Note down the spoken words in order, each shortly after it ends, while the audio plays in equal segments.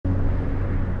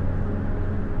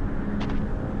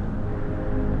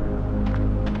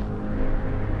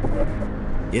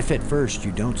if at first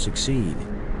you don't succeed.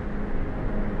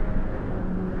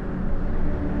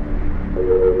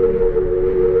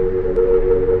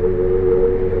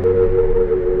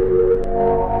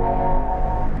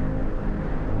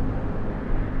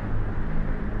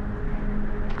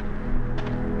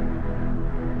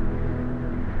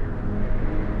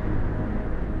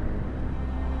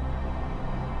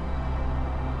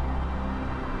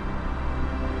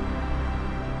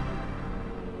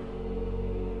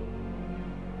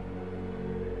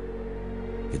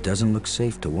 It doesn't look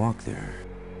safe to walk there.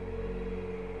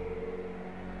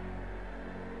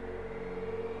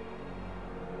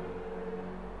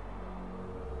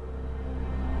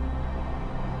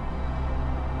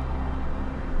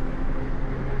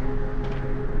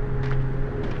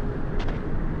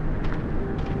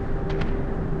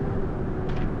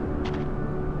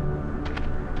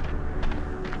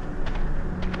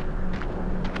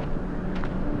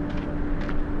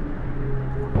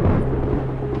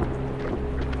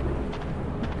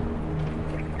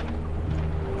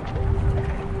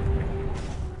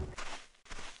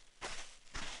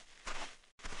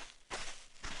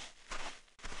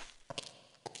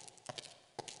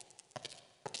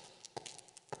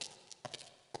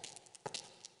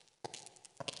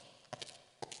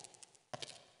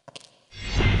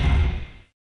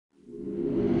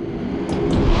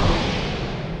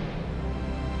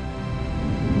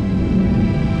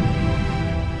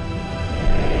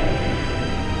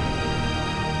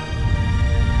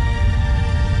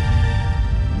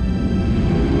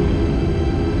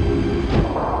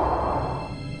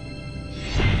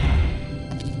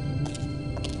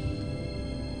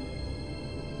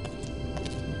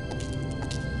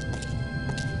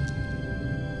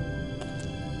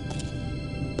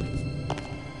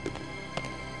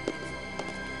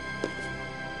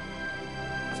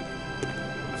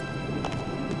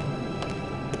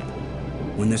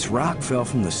 When this rock fell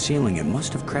from the ceiling, it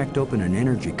must have cracked open an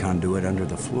energy conduit under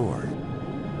the floor.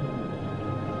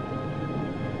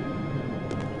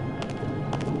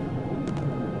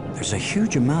 There's a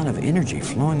huge amount of energy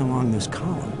flowing along this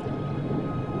column.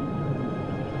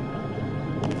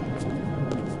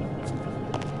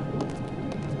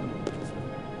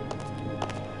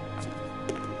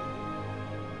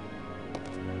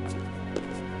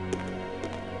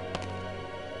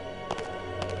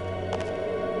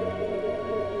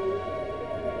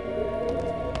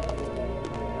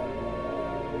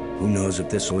 Who knows if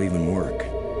this will even work?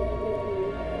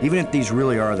 Even if these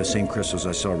really are the same crystals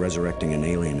I saw resurrecting an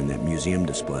alien in that museum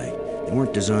display, they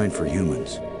weren't designed for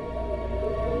humans.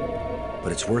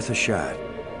 But it's worth a shot.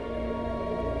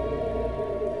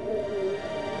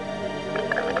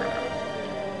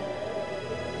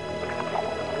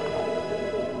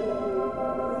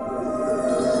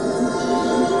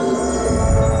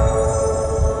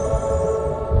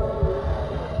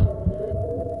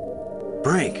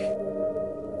 Brink,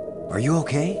 are you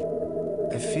okay?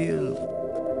 I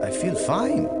feel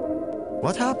fine.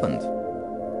 What happened?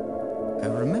 I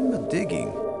remember digging,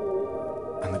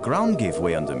 and the ground gave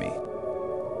way under me.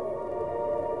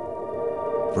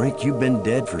 Brink, you've been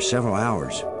dead for several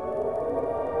hours.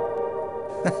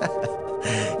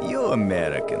 You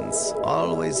Americans,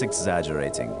 always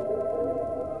exaggerating.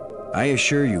 I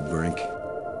assure you, Brink,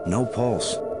 no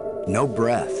pulse, no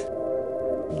breath,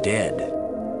 dead.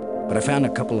 But I found a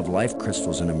couple of life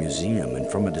crystals in a museum, and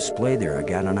from a display there, I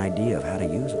got an idea of how to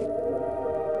use them.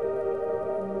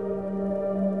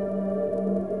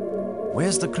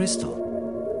 Where's the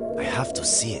crystal? I have to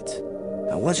see it.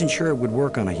 I wasn't sure it would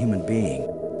work on a human being.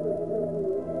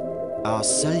 Our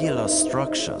cellular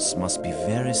structures must be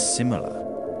very similar.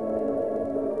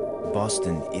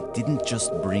 Boston, it didn't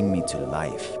just bring me to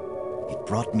life. It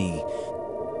brought me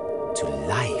to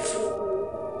life.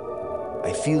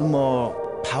 I feel more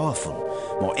powerful,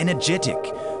 more energetic,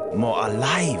 more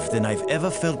alive than I've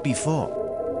ever felt before.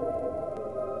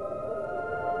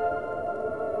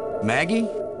 Maggie,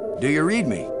 do you read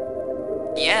me?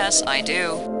 Yes, I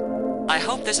do. I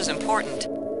hope this is important.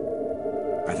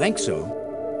 I think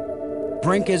so.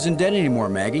 Brink isn't dead anymore,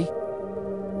 Maggie.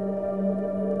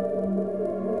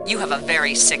 You have a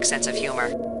very sick sense of humor.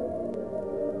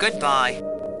 Goodbye.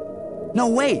 No,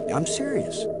 wait, I'm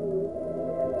serious.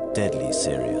 Deadly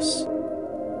serious.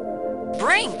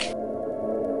 Brink!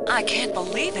 I can't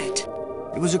believe it.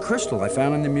 It was a crystal I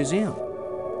found in the museum.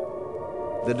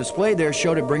 The display there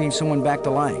showed it bringing someone back to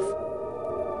life.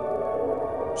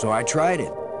 So I tried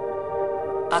it.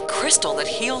 A crystal that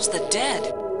heals the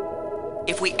dead.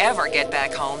 If we ever get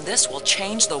back home, this will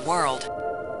change the world.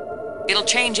 It'll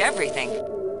change everything.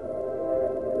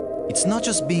 It's not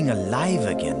just being alive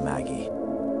again, Maggie.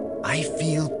 I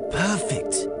feel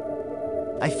perfect.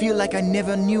 I feel like I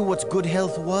never knew what good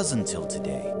health was until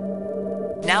today.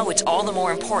 Now it's all the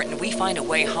more important we find a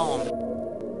way home.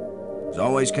 It's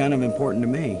always kind of important to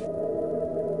me.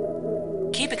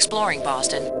 Keep exploring,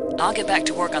 Boston. I'll get back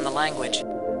to work on the language.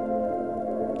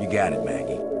 You got it,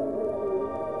 Maggie.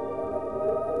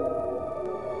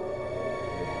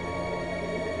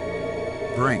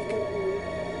 Brink.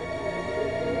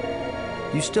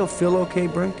 You still feel okay,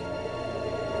 Brink?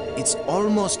 It's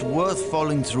almost worth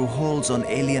falling through holes on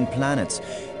alien planets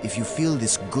if you feel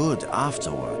this good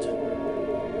afterward.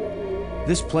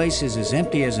 This place is as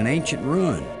empty as an ancient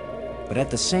ruin, but at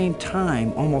the same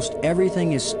time, almost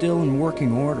everything is still in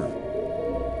working order.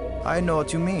 I know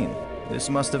what you mean. This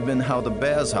must have been how the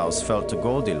bear's house felt to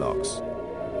Goldilocks.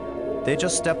 They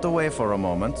just stepped away for a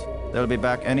moment. They'll be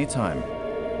back anytime.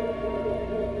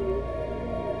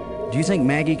 Do you think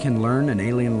Maggie can learn an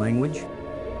alien language?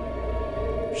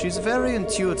 She's very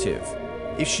intuitive.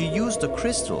 If she used a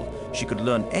crystal, she could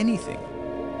learn anything.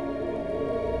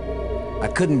 I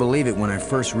couldn't believe it when I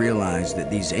first realized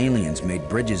that these aliens made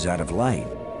bridges out of light.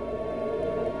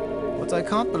 What I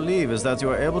can't believe is that you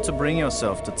are able to bring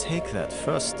yourself to take that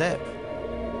first step.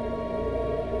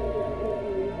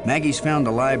 Maggie's found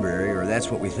a library, or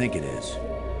that's what we think it is.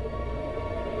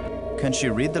 Can she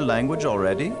read the language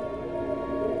already?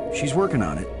 She's working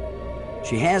on it.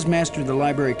 She has mastered the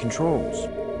library controls.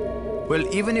 Well,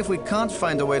 even if we can't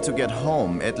find a way to get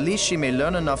home, at least she may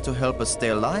learn enough to help us stay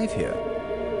alive here.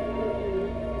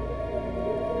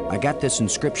 I got this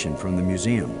inscription from the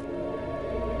museum.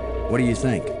 What do you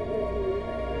think?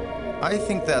 I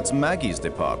think that's Maggie's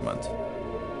department.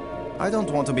 I don't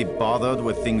want to be bothered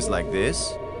with things like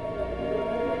this.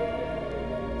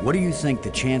 What do you think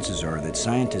the chances are that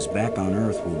scientists back on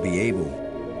Earth will be able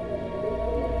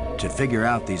to figure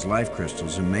out these life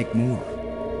crystals and make more?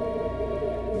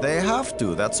 They have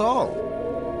to, that's all.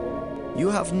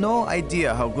 You have no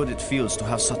idea how good it feels to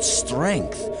have such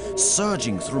strength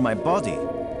surging through my body.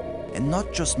 And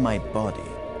not just my body.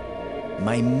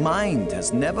 My mind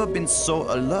has never been so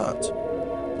alert.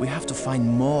 We have to find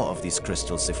more of these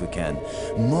crystals if we can.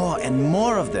 More and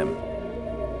more of them.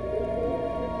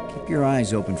 Keep your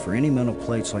eyes open for any metal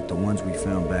plates like the ones we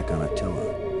found back on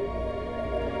Attila.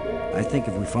 I think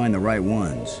if we find the right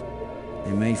ones,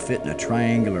 they may fit in a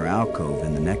triangular alcove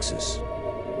in the Nexus.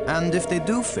 And if they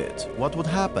do fit, what would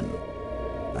happen?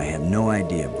 I have no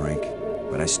idea, Brink,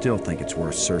 but I still think it's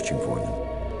worth searching for them.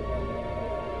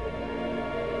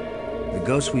 The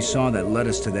ghost we saw that led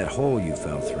us to that hole you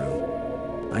fell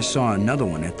through. I saw another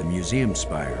one at the museum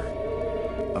spire.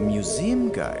 A museum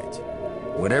guide?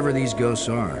 Whatever these ghosts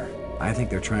are, I think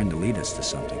they're trying to lead us to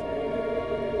something.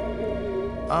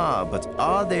 Ah, but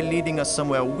are they leading us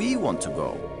somewhere we want to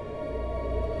go?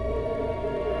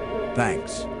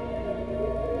 Thanks.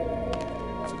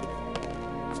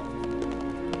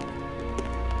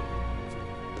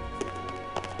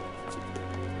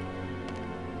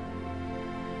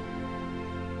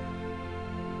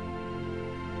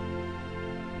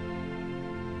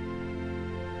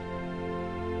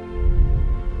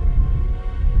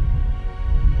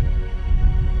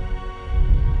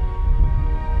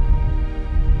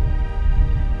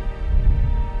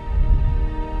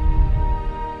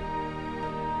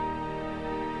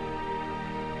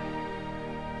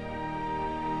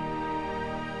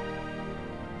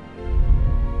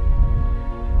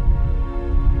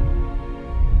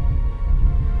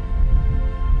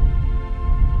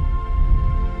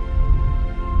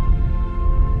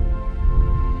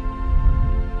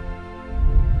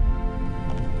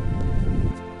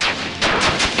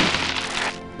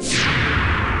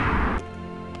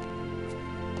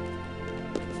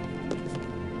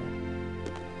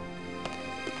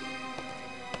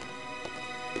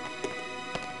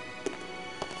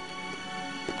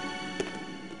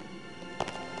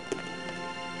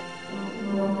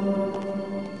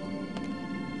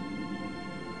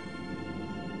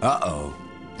 Uh-oh.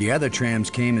 The other trams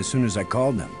came as soon as I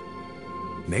called them.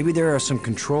 Maybe there are some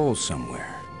controls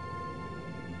somewhere.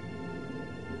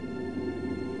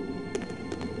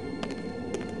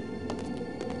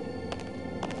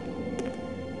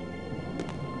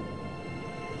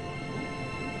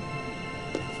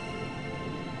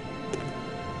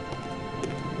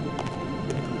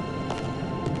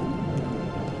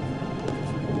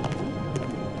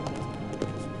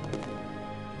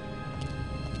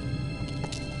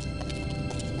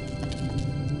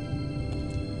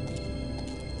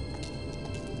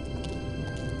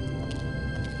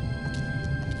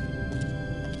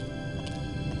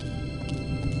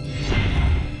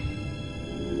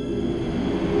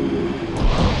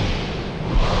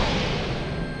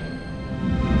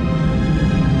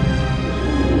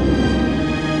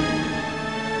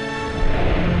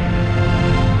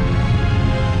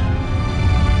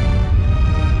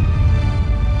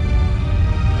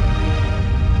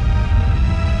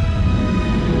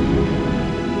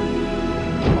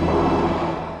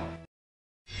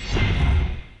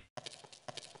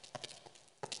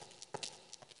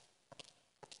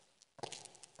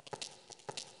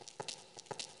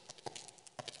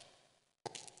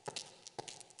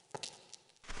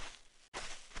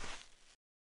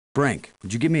 Brink,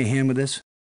 would you give me a hand with this?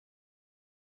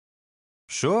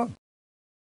 Sure.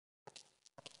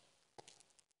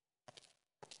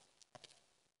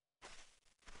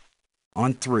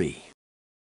 On 3.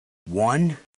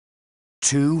 1,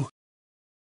 2,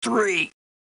 3.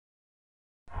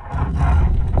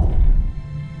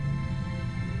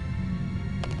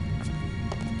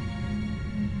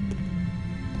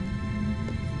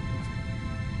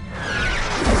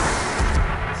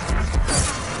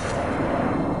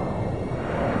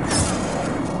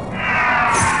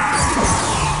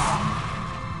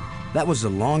 That was the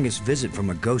longest visit from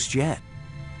a ghost yet.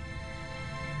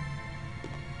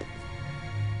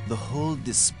 The whole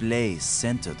display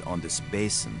centered on this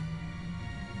basin.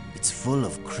 It's full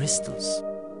of crystals.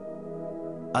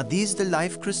 Are these the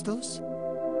life crystals?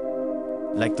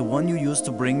 Like the one you used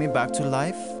to bring me back to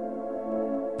life?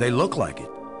 They look like it.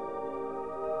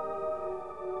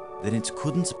 Then it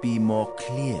couldn't be more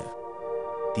clear.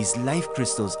 These life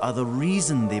crystals are the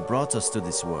reason they brought us to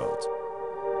this world.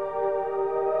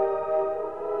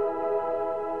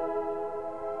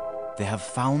 They have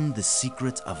found the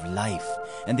secret of life,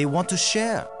 and they want to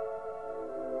share.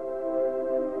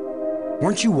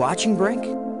 Weren't you watching, Brink?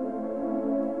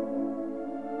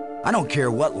 I don't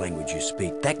care what language you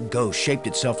speak, that ghost shaped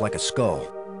itself like a skull.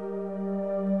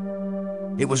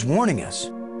 It was warning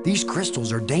us. These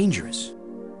crystals are dangerous.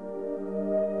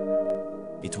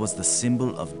 It was the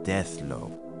symbol of death,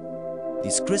 Lo.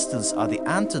 These crystals are the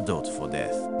antidote for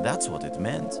death. That's what it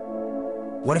meant.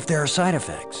 What if there are side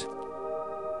effects?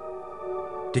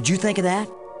 Did you think of that?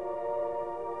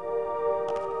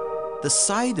 The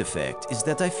side effect is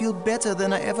that I feel better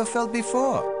than I ever felt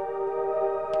before.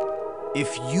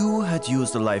 If you had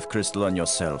used a life crystal on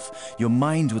yourself, your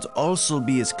mind would also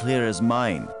be as clear as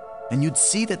mine. And you'd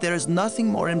see that there is nothing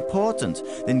more important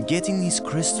than getting these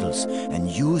crystals and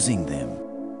using them.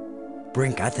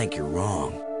 Brink, I think you're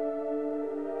wrong.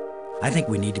 I think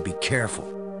we need to be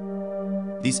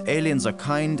careful. These aliens are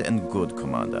kind and good,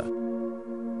 Commander.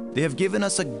 They have given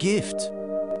us a gift.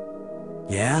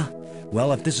 Yeah?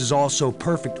 Well, if this is all so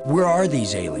perfect, where are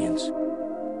these aliens?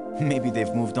 Maybe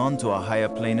they've moved on to a higher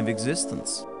plane of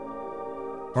existence.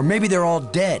 Or maybe they're all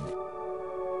dead.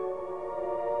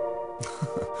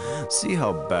 See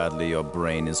how badly your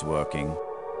brain is working.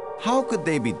 How could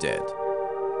they be dead?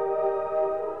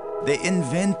 They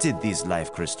invented these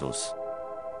life crystals.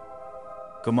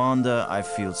 Commander, I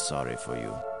feel sorry for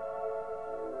you.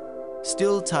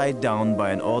 Still tied down by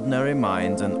an ordinary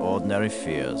mind and ordinary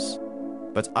fears.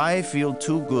 But I feel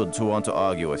too good to want to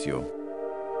argue with you.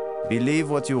 Believe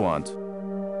what you want.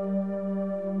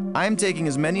 I'm taking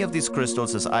as many of these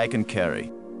crystals as I can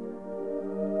carry.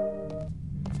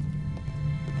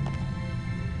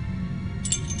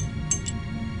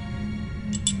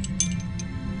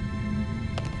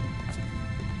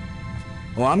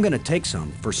 Well, I'm gonna take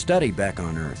some for study back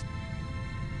on Earth.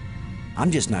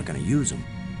 I'm just not gonna use them.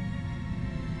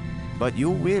 But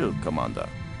you will, Commander.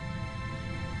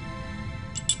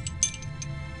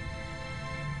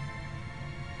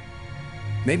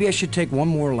 Maybe I should take one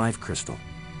more life crystal.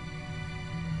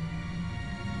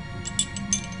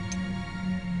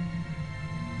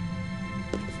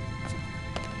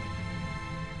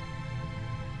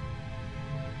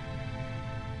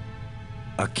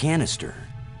 A canister.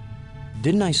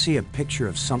 Didn't I see a picture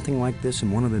of something like this in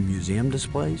one of the museum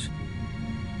displays?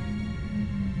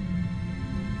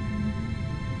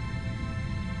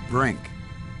 Brink.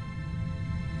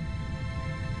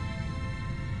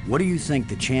 What do you think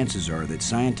the chances are that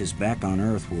scientists back on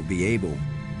Earth will be able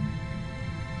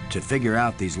to figure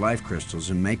out these life crystals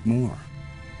and make more?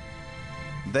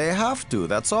 They have to,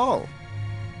 that's all.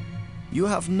 You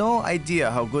have no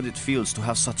idea how good it feels to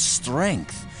have such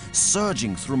strength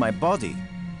surging through my body.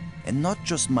 And not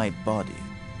just my body.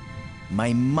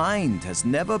 My mind has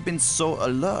never been so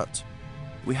alert.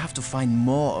 We have to find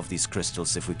more of these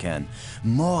crystals if we can.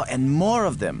 More and more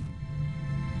of them.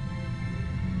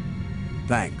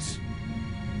 Thanks.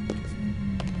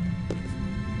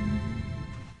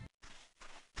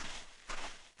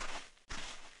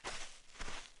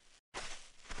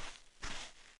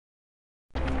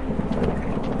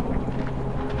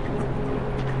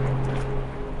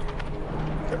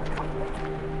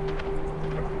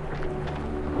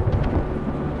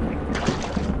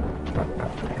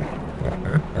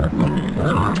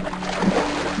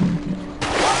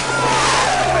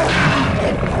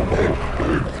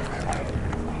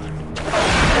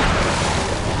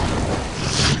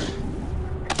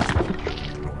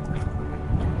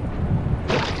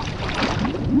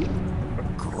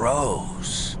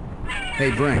 Gross.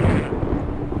 Hey, Brink.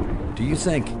 Do you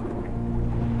think...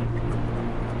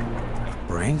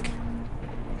 Brink?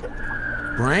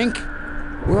 Brink?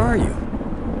 Where are you?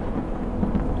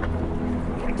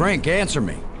 Brink, answer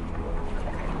me.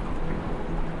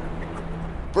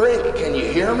 Brink, can you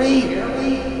hear me?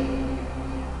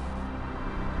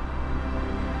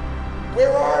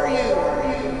 Where are you?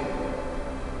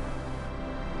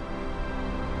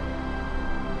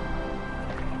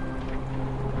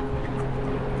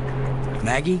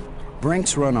 Maggie?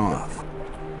 Brink's run off.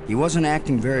 He wasn't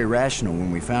acting very rational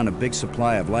when we found a big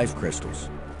supply of life crystals.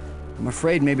 I'm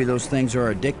afraid maybe those things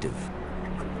are addictive.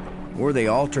 Or they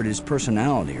altered his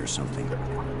personality or something.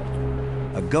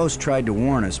 A ghost tried to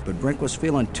warn us, but Brink was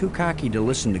feeling too cocky to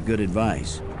listen to good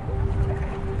advice.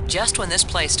 Just when this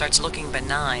place starts looking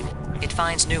benign, it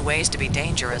finds new ways to be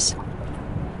dangerous.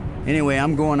 Anyway,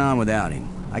 I'm going on without him.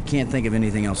 I can't think of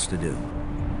anything else to do.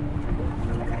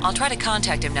 I'll try to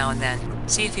contact him now and then,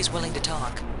 see if he's willing to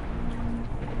talk.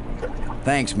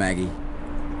 Thanks, Maggie.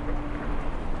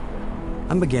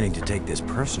 I'm beginning to take this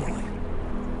personally.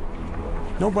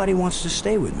 Nobody wants to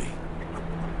stay with me.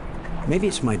 Maybe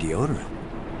it's my deodorant.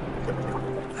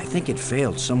 I think it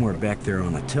failed somewhere back there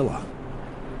on Attila.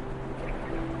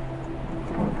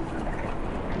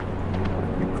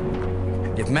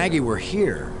 If Maggie were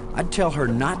here, I'd tell her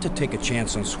not to take a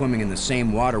chance on swimming in the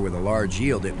same water with a large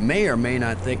eel that may or may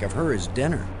not think of her as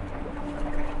dinner.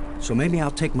 So maybe I'll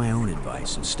take my own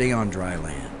advice and stay on dry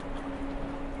land.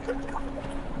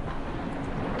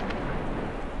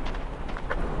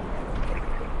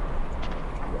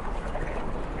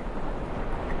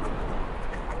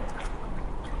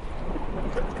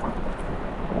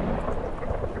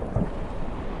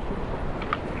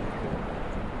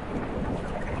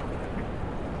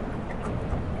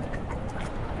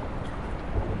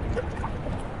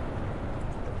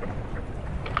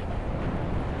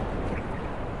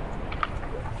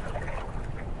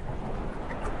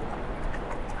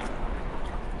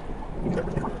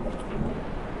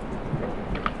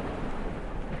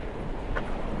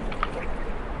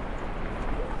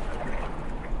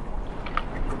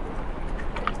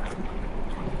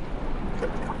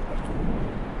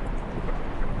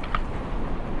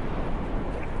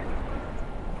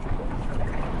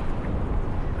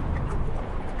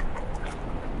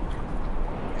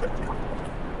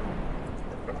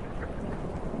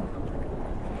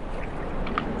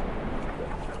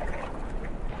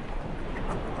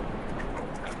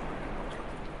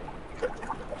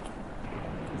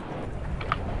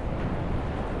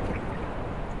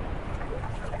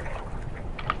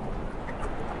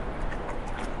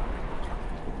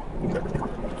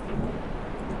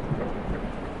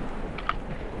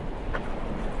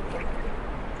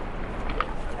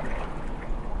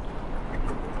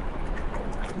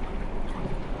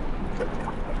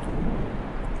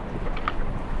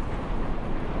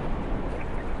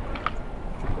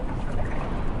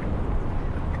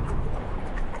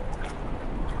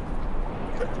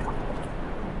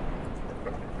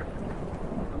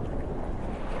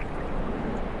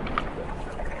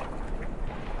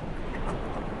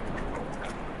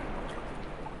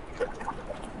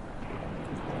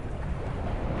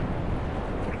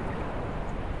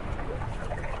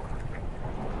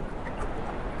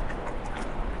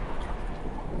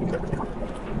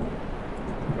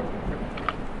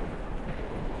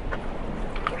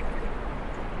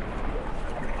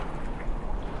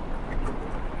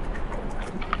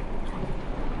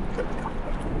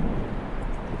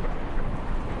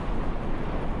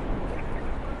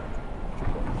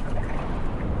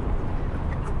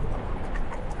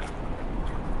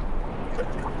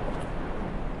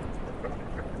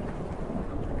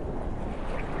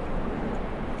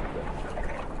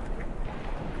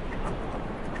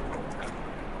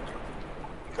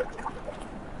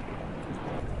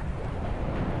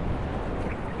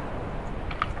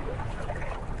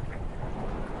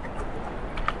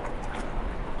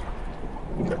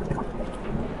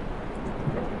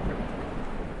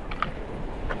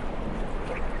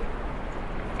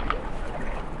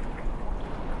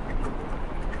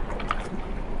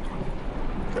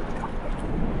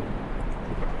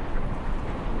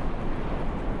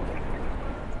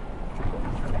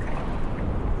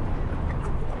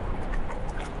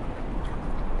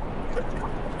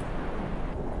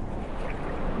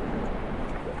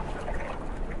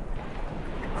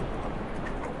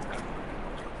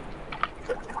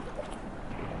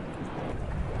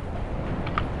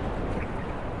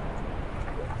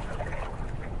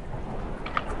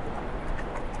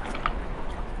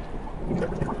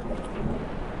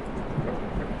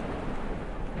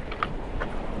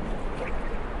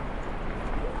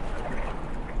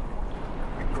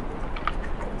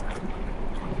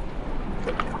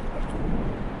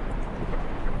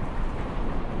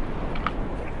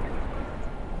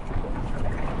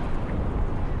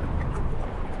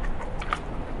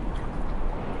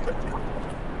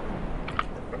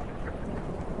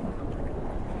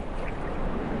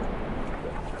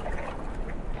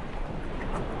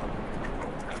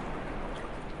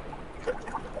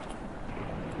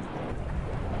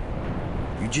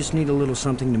 just need a little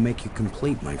something to make you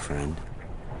complete, my friend.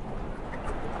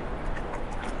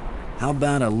 How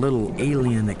about a little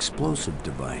alien explosive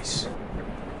device?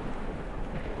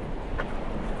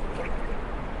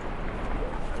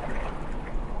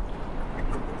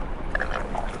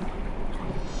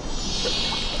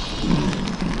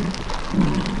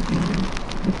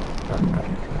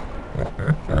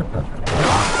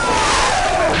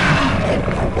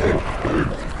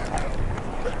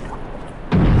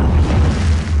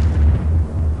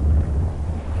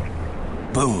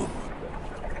 Boom.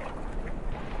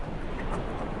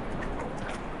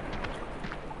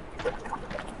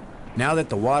 Now that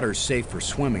the water's safe for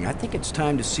swimming, I think it's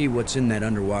time to see what's in that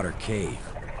underwater cave.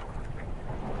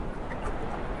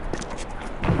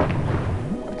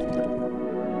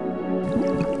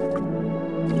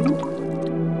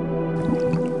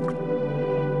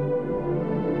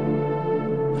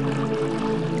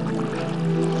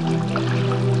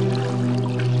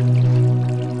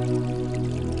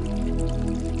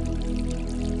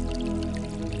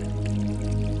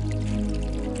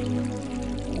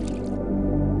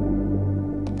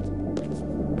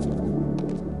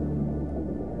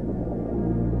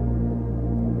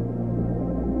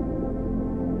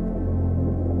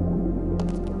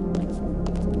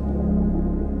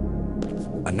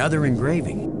 Another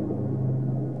engraving.